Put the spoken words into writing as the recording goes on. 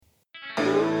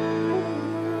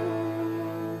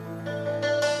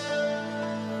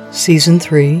Season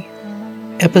 3,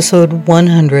 Episode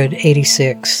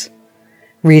 186.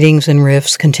 Readings and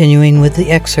Riffs continuing with the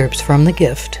excerpts from The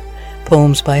Gift,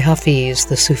 poems by Hafiz,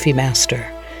 the Sufi master,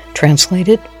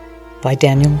 translated by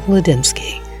Daniel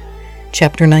Ladinsky.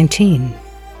 Chapter 19.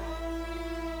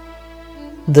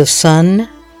 The Sun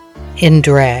in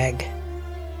Drag.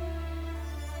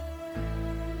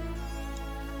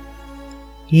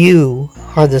 You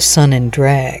are the sun in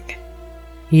drag.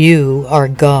 You are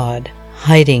God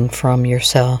hiding from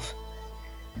yourself.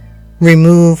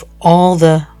 Remove all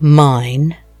the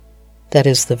mine, that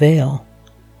is the veil.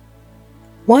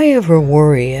 Why ever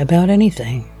worry about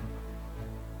anything?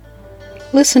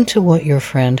 Listen to what your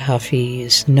friend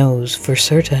Hafiz knows for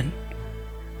certain.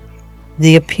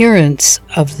 The appearance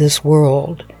of this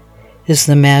world is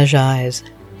the Magi's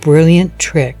brilliant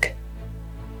trick,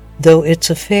 though its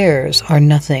affairs are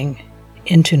nothing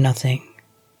into nothing.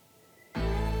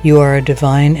 You are a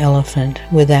divine elephant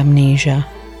with amnesia,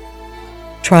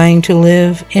 trying to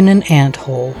live in an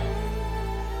ant-hole.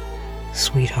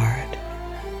 Sweetheart,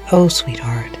 oh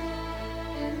sweetheart,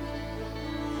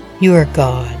 you are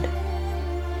God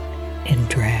in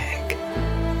drag.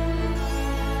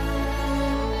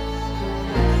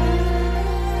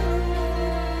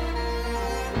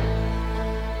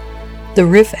 The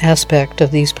riff aspect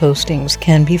of these postings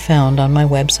can be found on my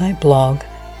website blog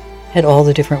at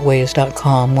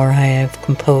allthedifferentways.com, where I have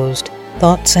composed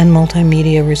thoughts and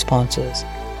multimedia responses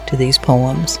to these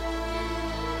poems.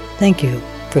 Thank you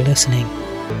for listening.